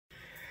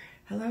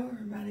Hello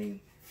everybody,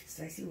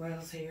 Stacy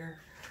Wells here,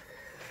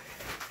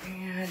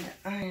 and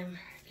I am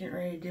getting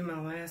ready to do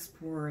my last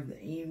pour of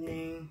the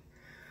evening.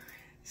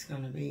 It's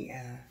going to be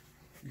a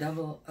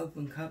double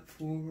open cup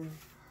pour,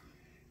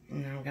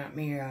 and I've got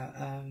me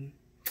a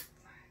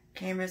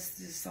canvas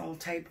that's all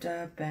taped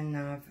up, and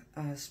I've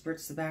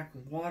spritzed the back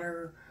with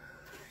water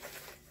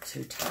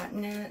to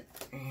tighten it,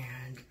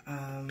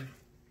 and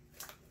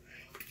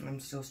I'm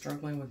still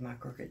struggling with my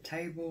crooked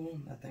table.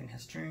 Nothing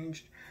has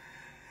changed.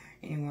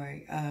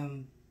 Anyway,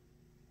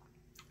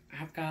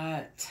 I've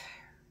got,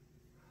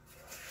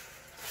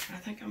 I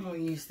think I'm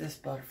going to use this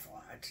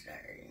butterfly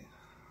today.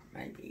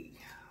 Maybe.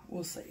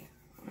 We'll see.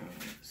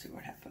 See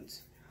what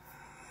happens.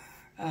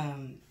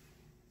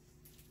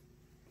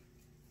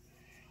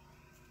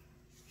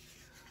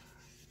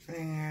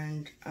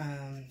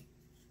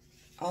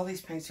 All these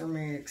paints are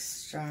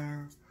mixed.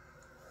 1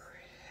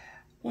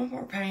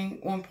 part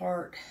paint, 1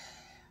 part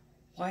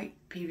white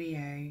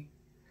PVA.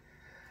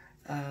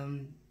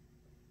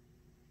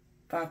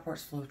 5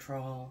 parts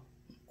Floetrol,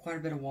 quite a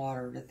bit of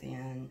water to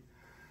thin.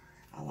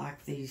 I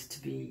like these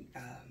to be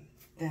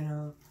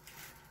thinner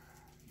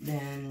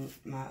than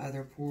my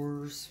other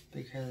pours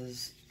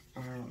because,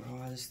 I don't know,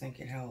 I just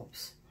think it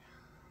helps.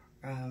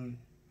 I'm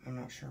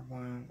not sure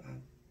why.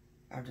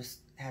 I've just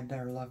had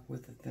better luck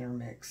with the thinner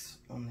mix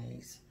on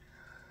these.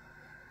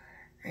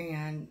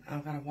 And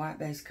I've got a white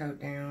base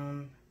coat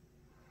down,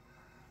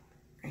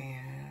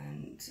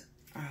 and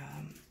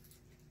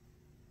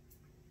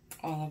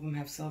all of them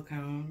have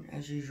silicone,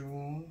 as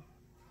usual.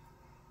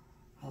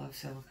 I love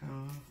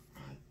silicone.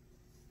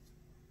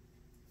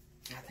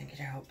 I think it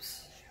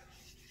helps.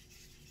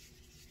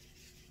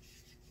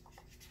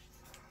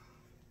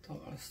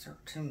 Don't want to stir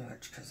too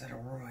much because it'll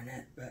ruin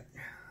it, but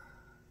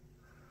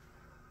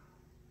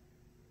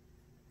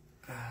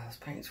those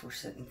paints were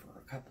sitting for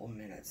a couple of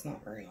minutes,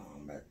 not very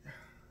long, but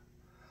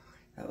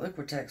that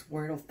Liquitex,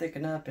 boy, it'll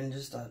thicken up in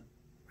just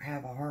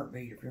have a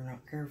heartbeat if you're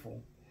not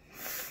careful.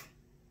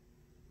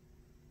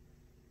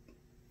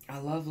 I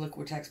love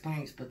Liquitex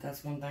paints, but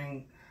that's one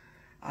thing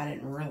I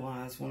didn't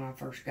realize when I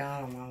first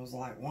got them. I was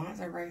like, why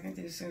does everybody think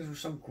these things are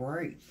so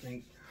great?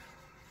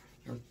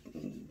 They're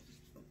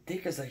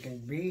thick as they can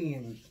be,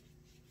 and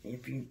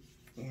if you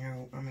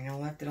know, I mean, I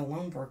left it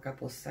alone for a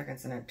couple of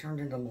seconds and it turned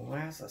into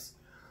molasses.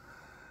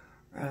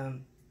 I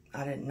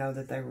didn't know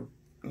that they were,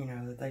 you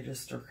know, that they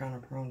just are kind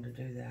of prone to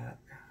do that.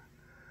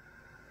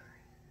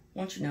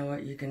 Once you know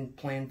it, you can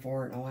plan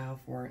for it and allow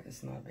for it.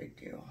 It's not a big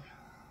deal.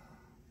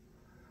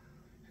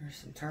 There's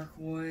some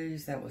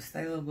turquoise, that was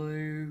phthalo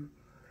blue,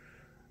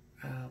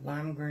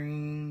 lime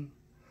green,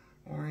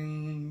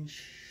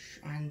 orange.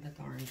 I didn't put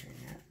the orange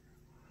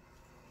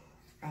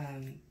in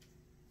yet.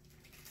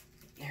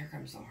 Here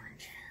comes the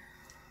orange.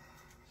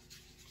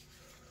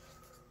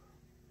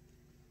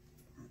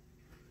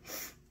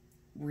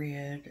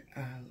 Red,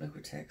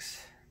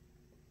 Liquitex,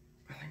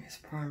 I think it's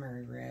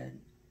primary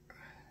red.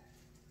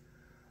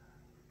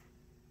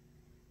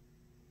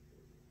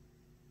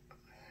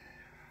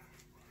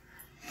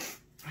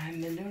 I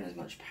haven't been doing as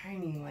much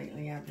painting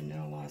lately. I've been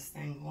doing a lot of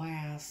stained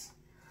glass.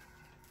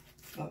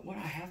 But what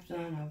I have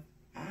done,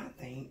 I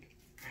think,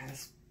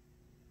 has,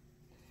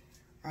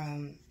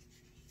 I've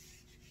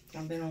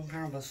been on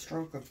kind of a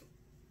stroke of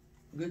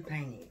good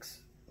paintings.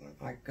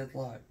 Like good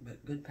luck,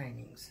 but good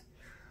paintings.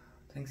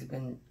 Things have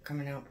been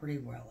coming out pretty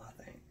well, I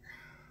think.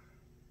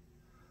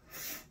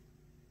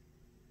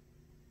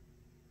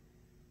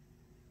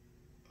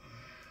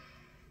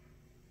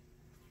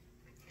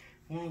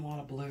 I want a lot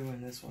of blue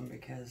in this one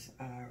because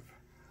of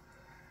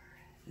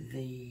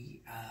the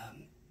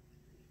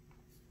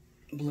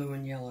blue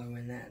and yellow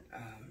in that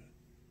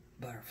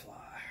butterfly.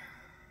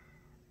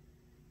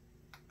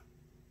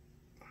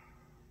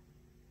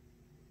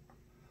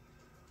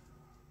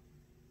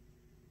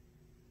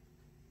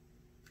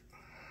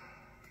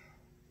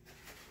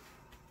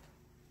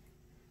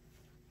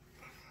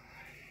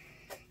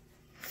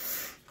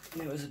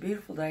 It was a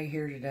beautiful day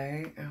here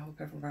today. I hope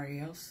everybody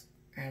else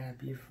had a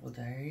beautiful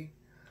day.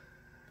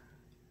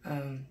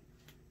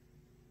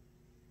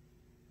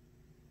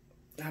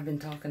 I've been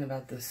talking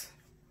about this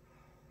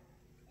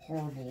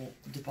horrible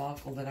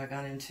debacle that I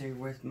got into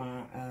with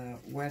my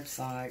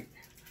website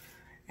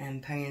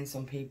and paying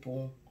some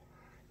people,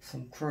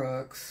 some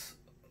crooks,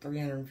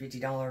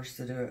 $350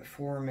 to do it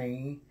for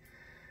me,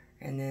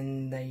 and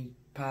then they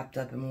popped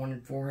up and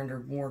wanted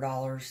 $400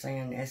 more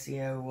saying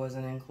SEO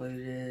wasn't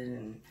included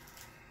and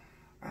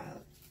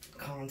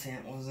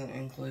content wasn't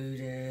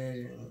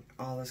included and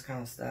all this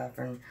kind of stuff.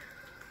 And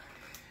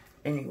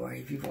anyway,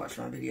 if you've watched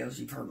my videos,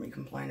 you've heard me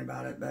complain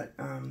about it, but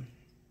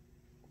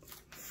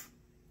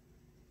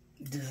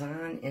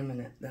Design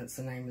Imminent, that's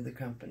the name of the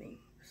company.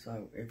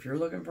 So if you're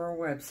looking for a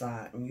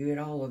website and you get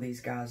all of these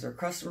guys, their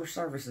customer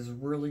service is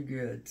really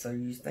good, so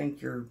you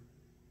think you're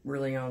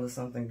really onto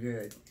something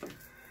good.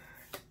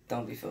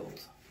 Don't be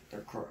fooled.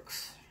 They're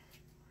crooks.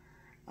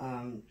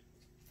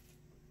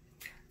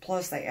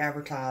 Plus, they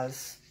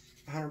advertise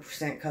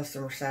 100%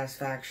 customer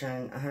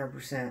satisfaction,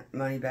 100%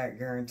 money back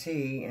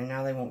guarantee, and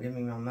now they won't give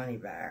me my money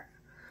back.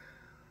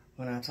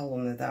 when I told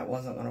them that that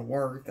wasn't going to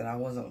work, that I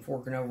wasn't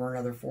forking over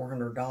another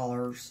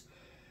 $400,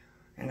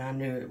 and I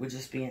knew it would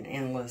just be an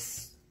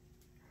endless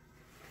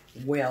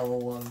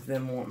well of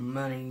them wanting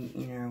money,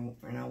 you know,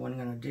 and I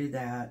wasn't going to do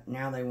that.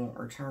 Now they won't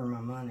return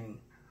my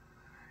money.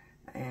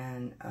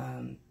 And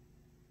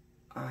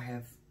I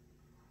have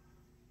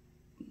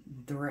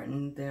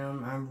threatened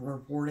them. I'm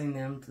reporting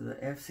them to the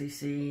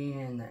FCC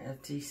and the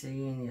FTC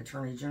and the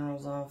Attorney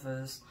General's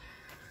office.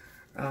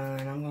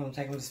 And I'm going to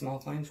take them to small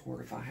claims court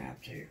if I have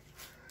to.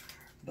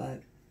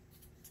 But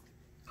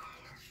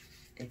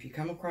if you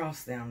come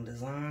across them,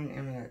 Design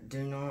Imminent,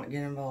 do not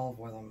get involved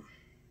with them.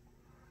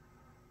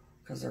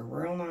 Because they're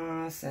real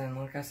nice, and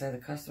like I said, the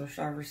customer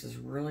service is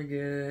really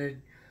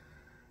good.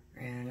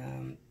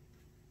 And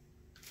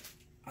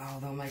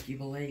they'll make you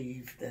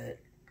believe that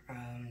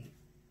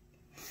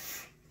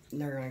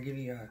they're going to give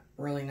you a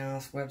really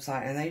nice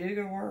website. And they do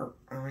good work.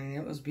 I mean,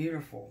 it was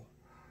beautiful.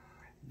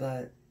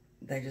 But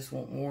they just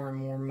want more and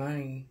more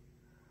money.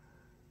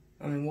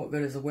 I mean, what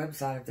good is a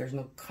website if there's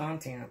no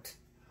content?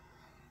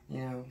 You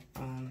know,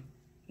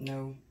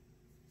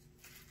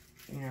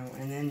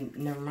 and then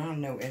never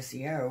mind no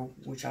SEO,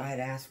 which I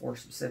had asked for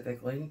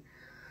specifically.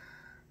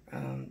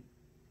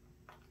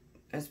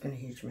 It's been a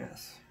huge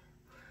mess.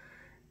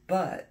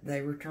 But they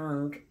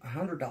returned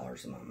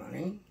 $100 of my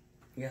money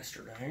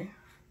yesterday,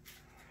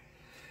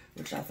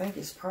 which I think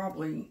is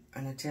probably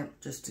an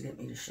attempt just to get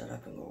me to shut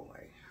up and go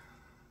away.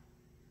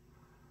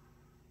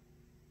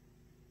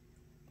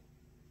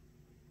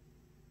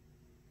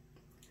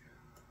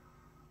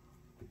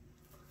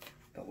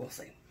 But we'll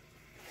see.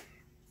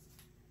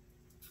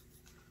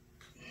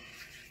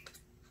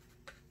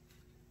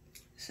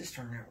 This is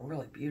turning out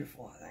really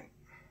beautiful, I think.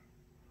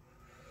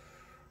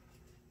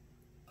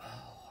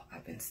 Oh,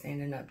 I've been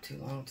standing up too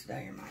long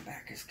today and my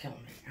back is killing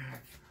me. I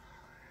have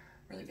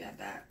really bad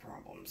back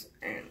problems.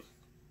 And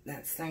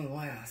that stained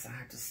glass, I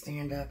have to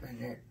stand up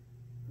and it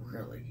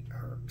really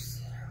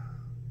hurts.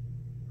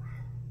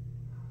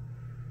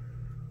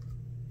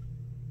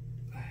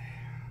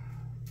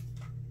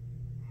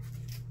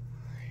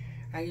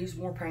 I use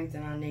more paint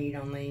than I need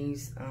on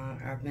these.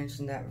 I've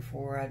mentioned that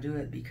before. I do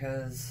it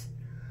because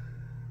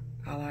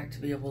I like to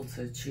be able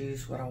to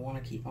choose what I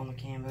want to keep on the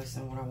canvas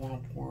and what I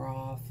want to pour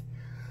off.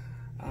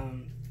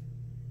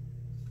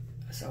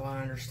 So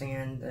I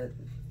understand that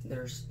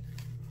there's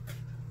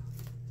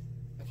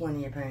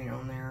plenty of paint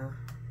on there.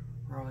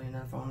 Probably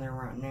enough on there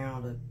right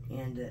now to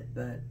end it,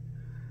 but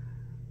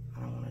I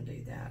don't want to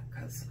do that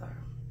because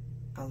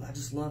I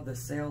just love the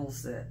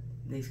sales that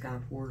these kind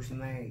of pours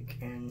make.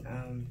 And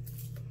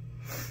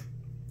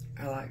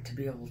I like to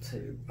be able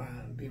to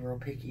be real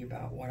picky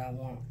about what I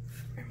want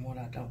and what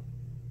I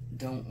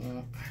don't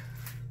want.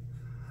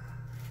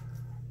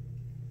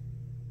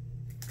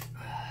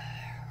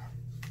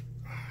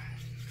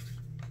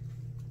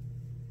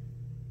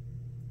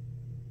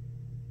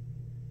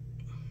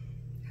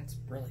 That's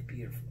really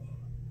beautiful,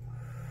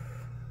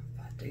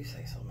 if I do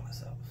say so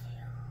myself.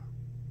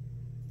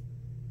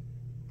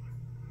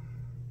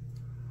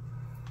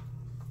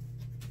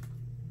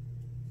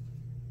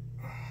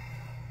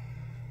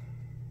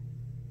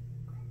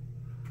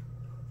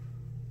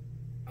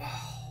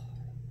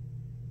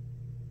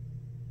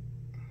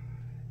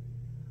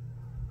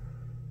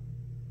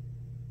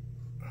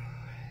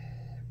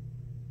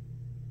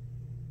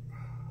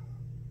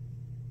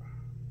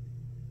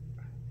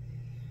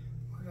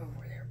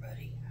 Over there,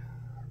 buddy.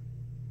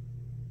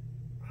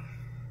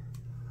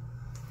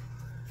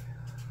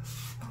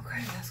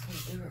 Okay, that's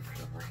gonna do it for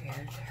the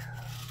red.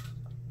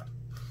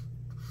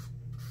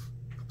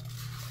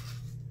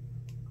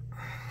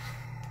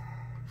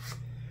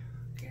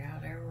 Get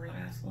out every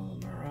last little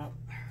drop.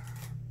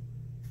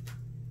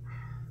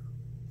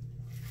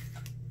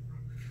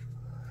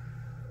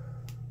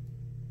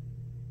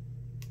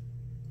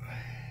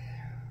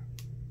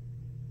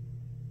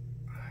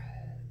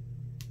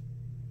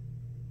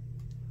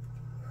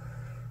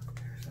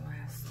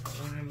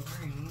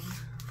 Green.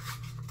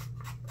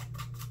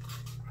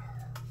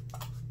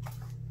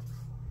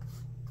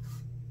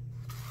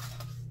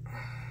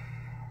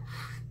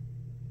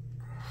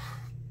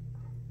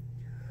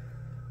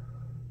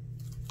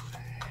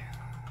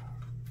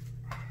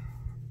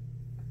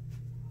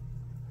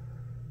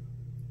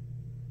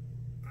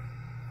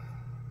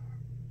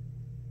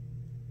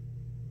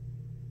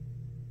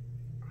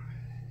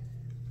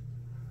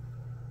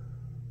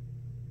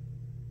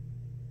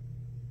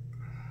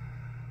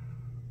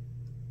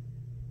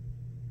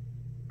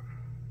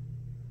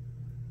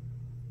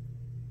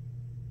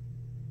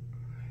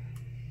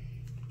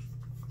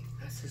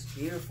 This is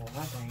beautiful,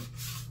 I think.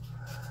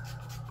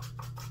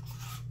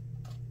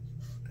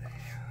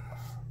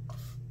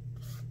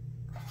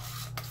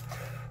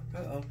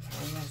 Uh-oh,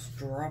 I almost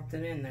dropped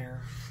it in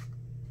there.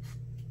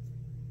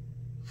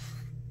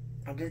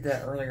 I did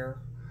that earlier,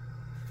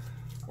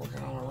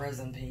 working on a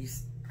resin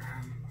piece.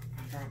 I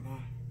dropped my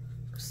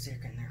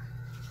stick in there.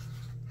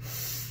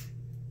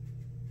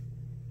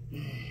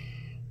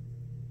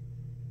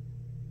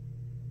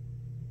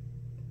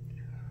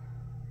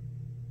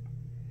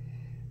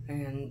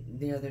 And And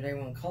the other day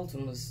when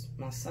Colton was,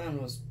 my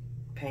son was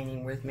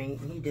painting with me,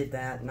 he did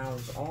that, and I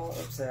was all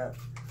upset.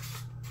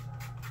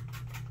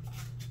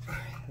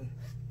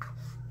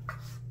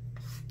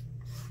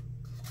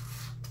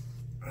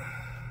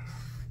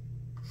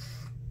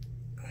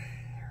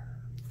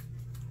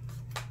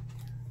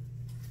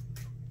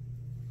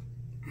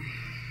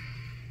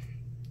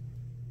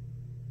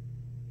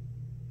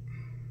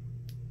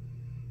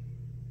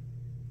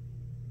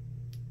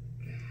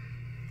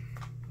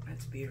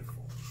 That's beautiful.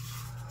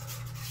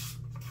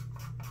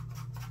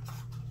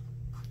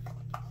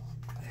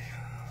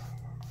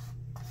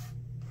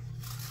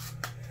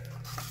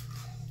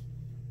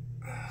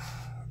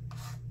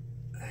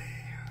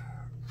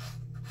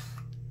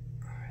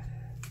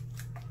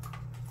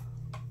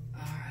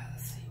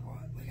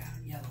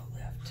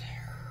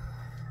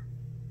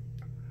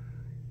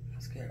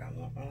 Good. I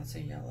want lots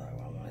of yellow.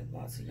 I want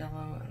lots of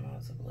yellow and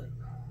lots of blue.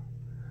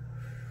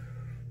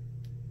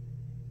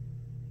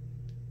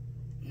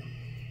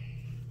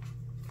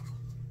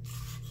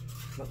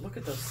 But look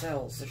at those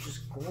cells. They're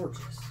just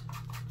gorgeous.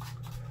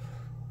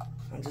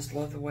 I just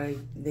love the way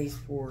these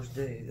pours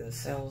do. The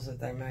cells that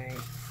they make,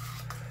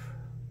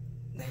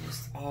 they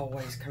just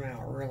always come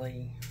out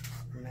really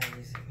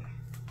amazing.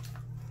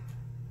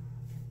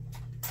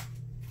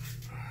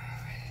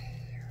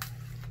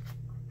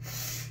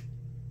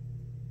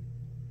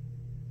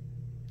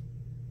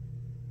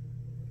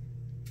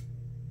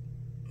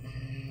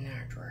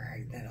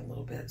 Drag that a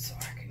little bit so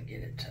I can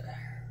get it to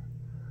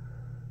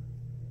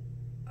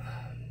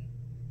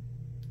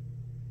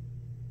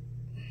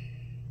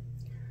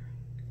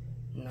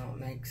not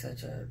make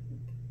such a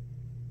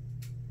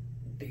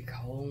big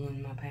hole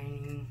in my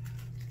painting.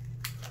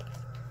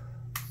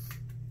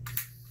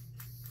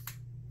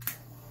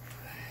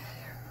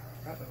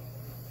 Uh-oh.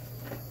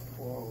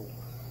 Whoa.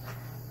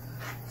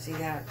 See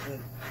that?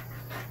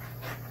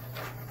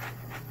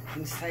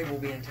 This table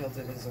being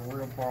tilted is a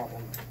real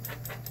problem.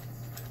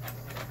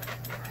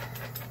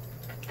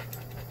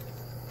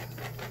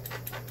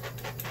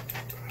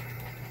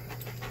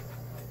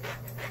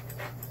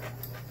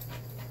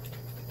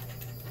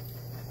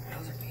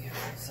 Those are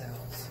beautiful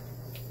cells.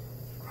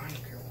 I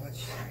don't care what you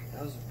say.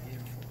 Those are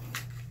beautiful.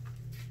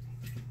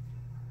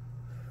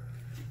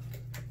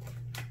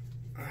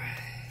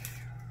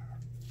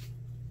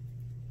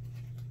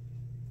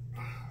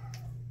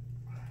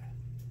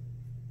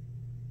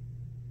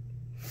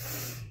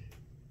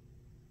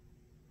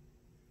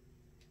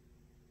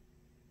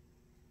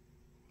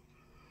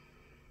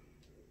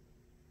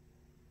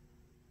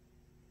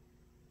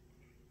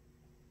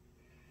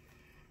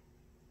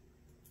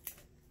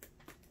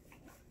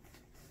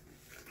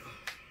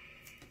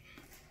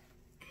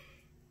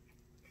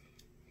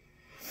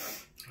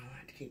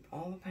 Keep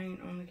all the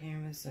paint on the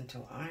canvas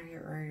until I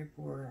get ready to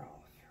pour it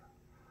off.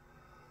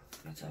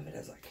 Much of it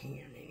as I can,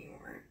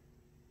 anyway.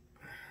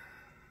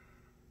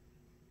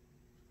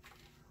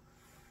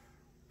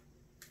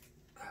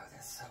 Oh,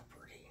 that's so pretty.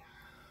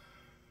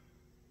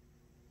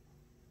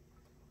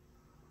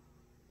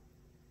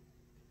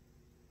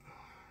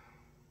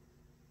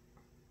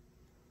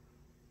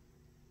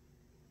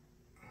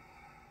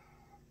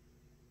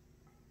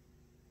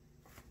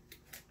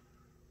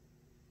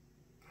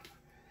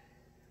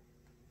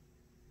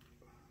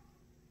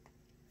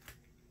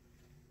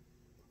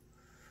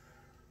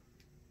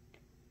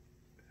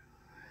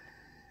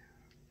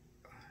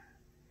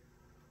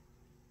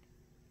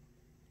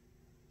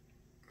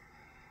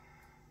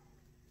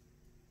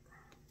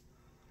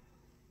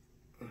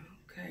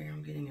 Okay,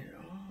 I'm getting it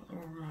all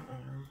over my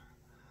arm.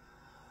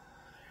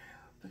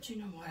 But you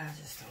know what? I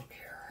just don't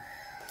care.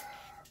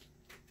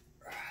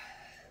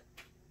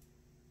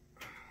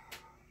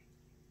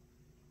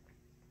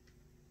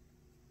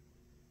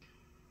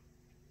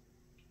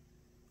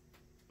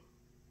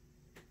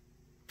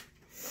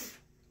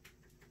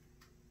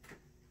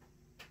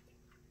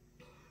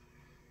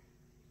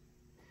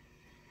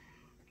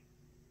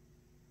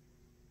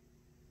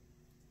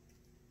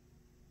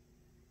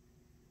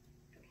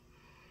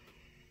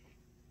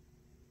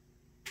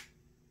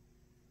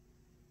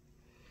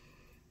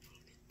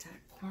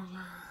 That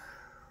corner.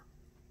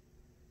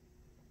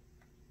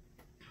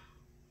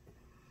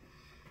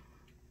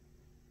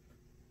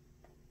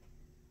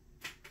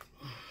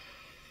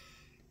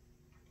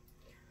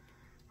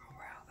 Oh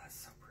wow, that's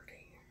so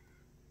pretty.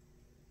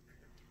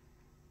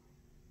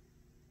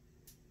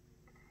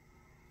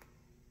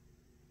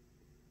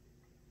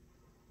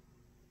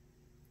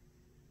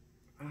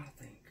 I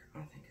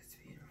think it's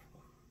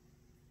beautiful.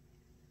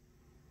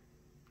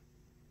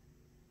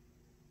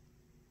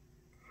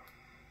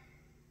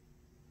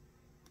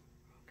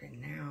 Okay,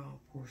 now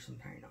I'll pour some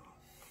paint off.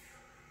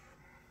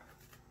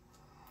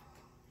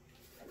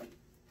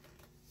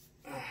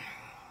 I'm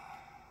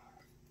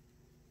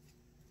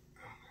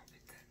gonna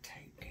get that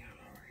tape down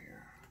over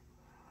here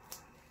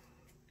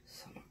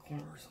so my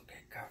corners will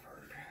get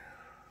covered.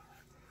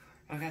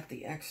 I got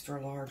the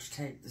extra large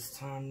tape this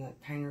time, the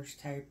painter's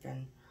tape,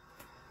 and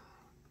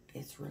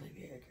it's really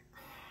big.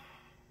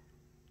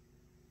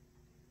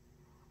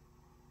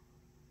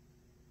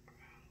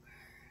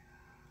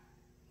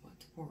 What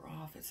to wore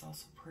off. It's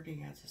also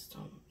pretty. I just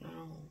don't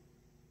know.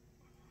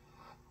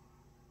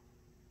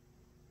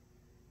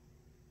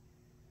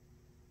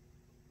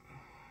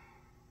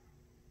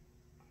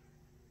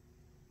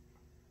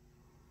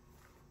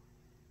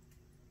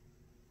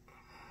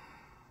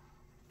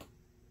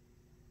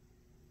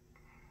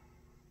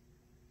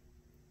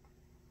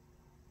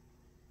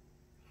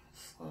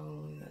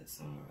 Slowly let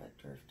some of it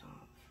drift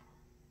off.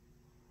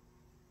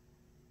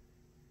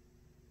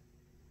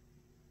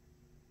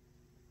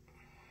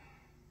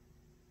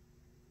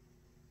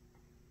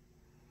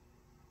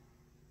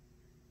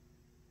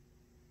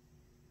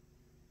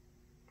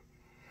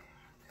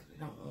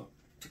 Don't want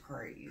to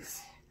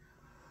craze.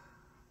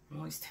 I'm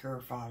always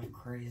terrified of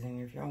crazing.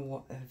 If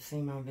y'all have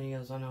seen my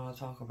videos, I know I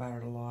talk about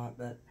it a lot,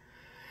 and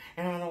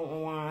I don't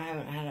know why I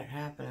haven't had it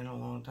happen in a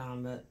long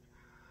time, but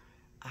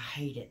I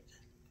hate it.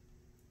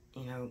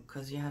 You know,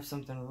 because you have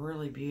something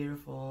really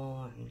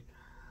beautiful, and,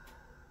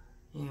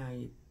 you know,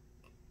 you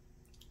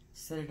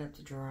set it up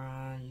to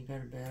dry, you go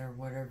to bed or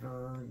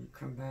whatever, you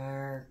come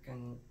back,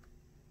 and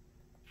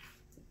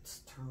it's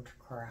turned to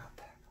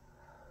crap.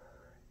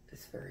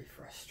 It's very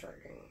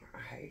frustrating. I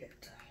hate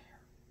it.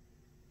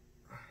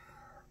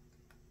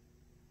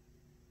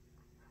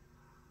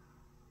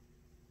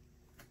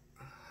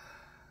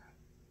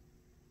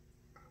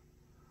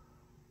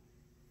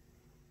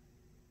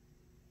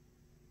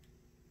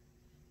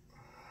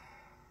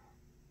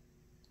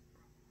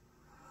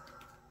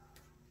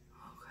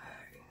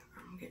 Okay,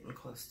 I'm getting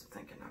close to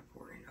thinking I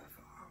poured enough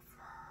off.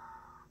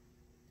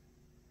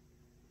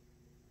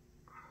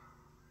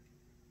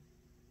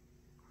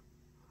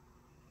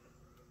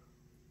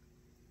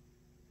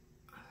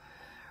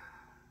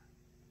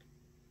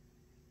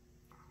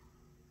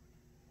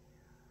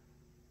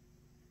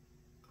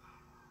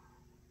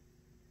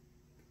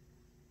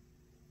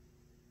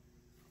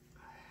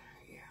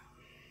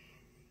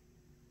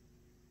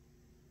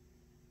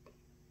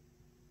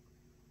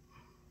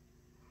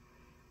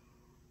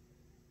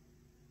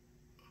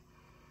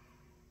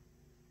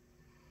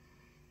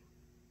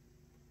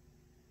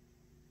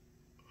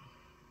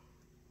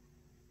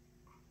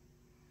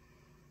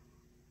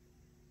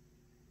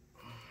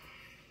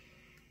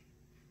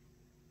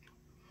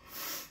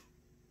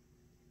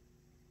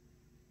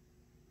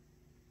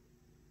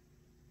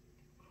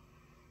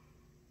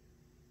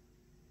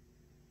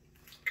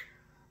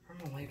 I'm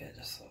gonna leave it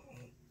just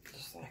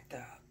like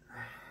that.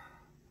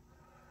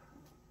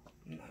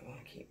 I'm not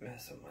gonna keep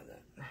messing with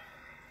it. I'll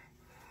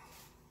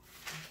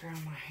grab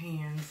my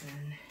hands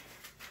and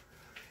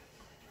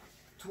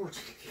torch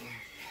it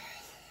again.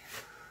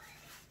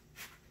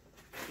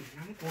 And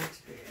I'm going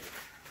to bed.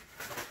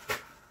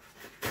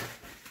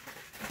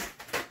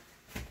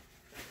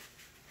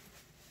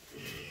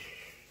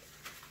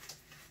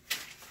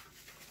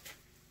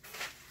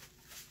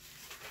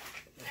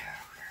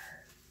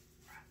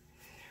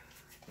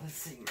 Let's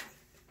see my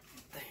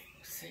thing.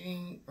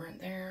 See right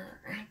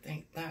there? I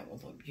think that will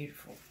look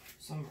beautiful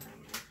somewhere in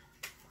there.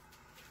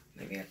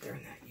 Maybe up there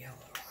in that yellow.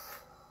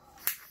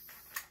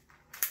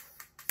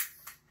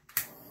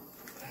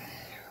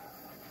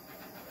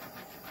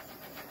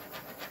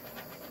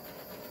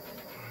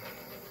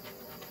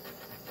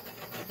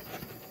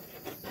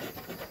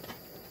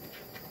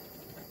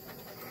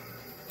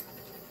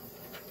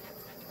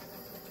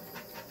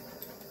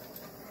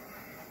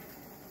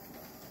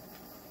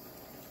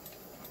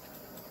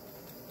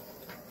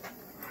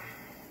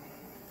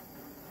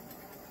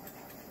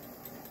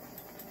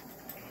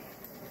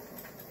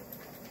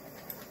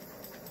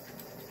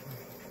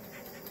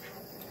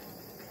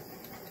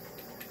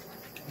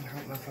 I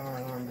hope my fire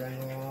alarm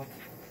doesn't go off.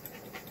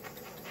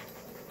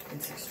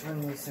 It's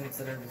extremely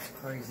sensitive. It's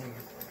crazy.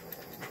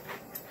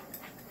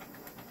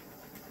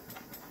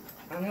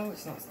 I know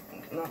it's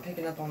not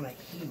picking up on the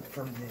heat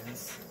from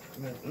this,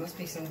 but it must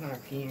be some kind of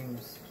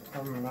fumes,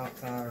 carbon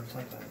monoxide or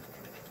something.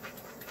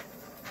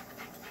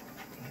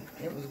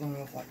 It was going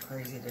off like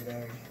crazy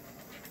today.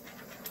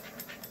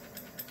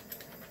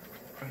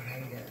 I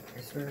hate it.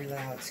 It's very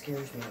loud. It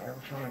scares me.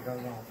 Every time it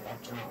goes off, I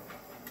jump.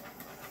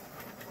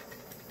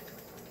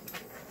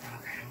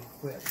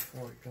 Quit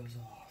before it goes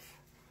off.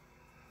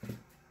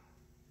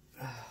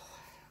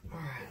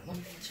 Alright, let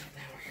me get y'all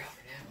down where y'all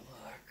can have a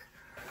look.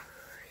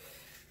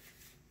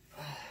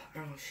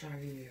 I'll show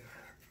you.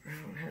 I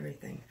don't have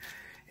anything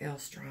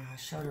else dry. I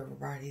showed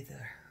everybody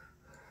the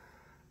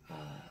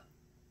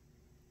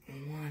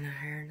one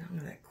I had.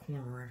 Look at that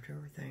corner after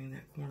everything,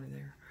 that corner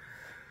there.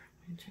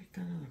 Let me check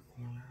that other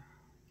corner.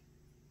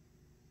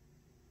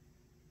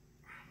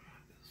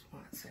 Those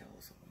white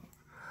cells on.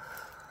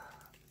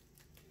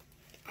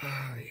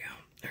 Oh yeah,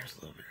 there's a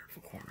little bit of a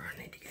corner I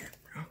need to get.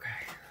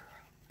 Okay.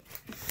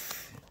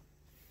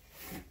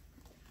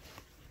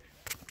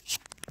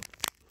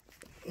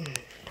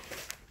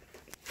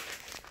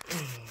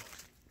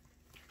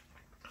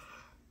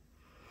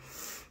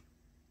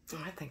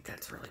 I think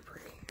that's really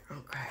pretty.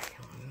 Okay,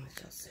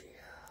 let's just see.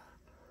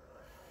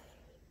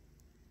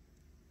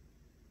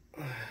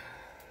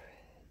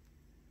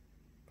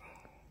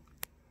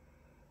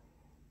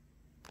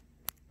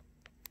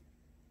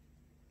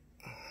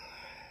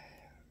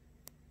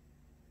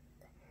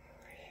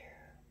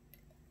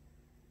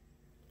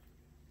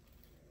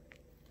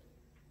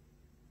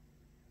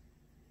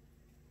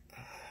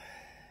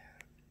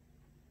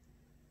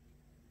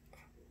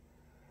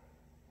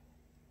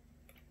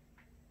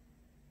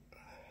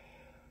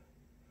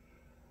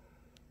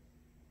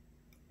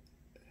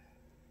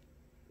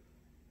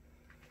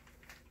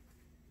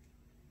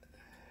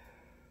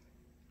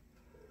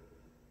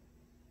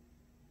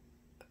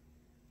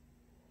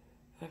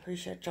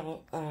 appreciate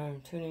y'all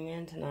tuning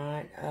in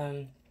tonight.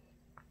 I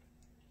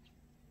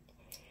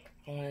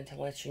wanted to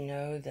let you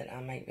know that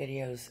I make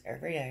videos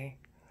every day,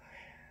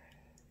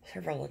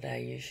 several a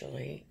day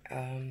usually,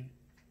 and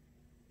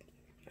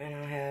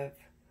I'm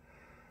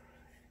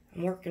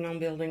working on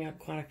building up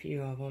quite a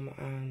few of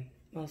them.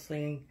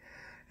 Mostly,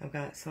 I've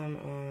got some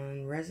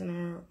on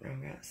resin art,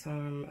 I've got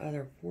some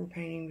other pour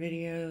painting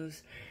videos,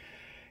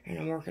 and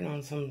I'm working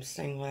on some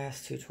stained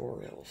glass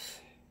tutorials.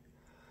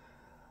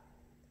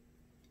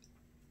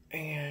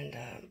 And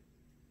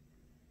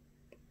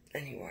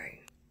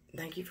anyway,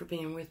 thank you for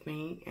being with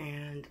me,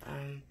 and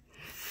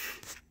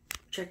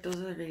check those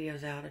other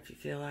videos out if you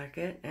feel like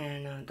it,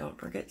 and don't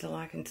forget to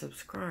like and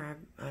subscribe.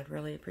 I'd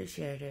really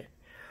appreciate it.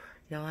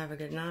 Y'all have a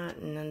good night,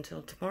 and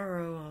until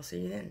tomorrow, I'll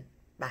see you then.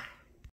 Bye.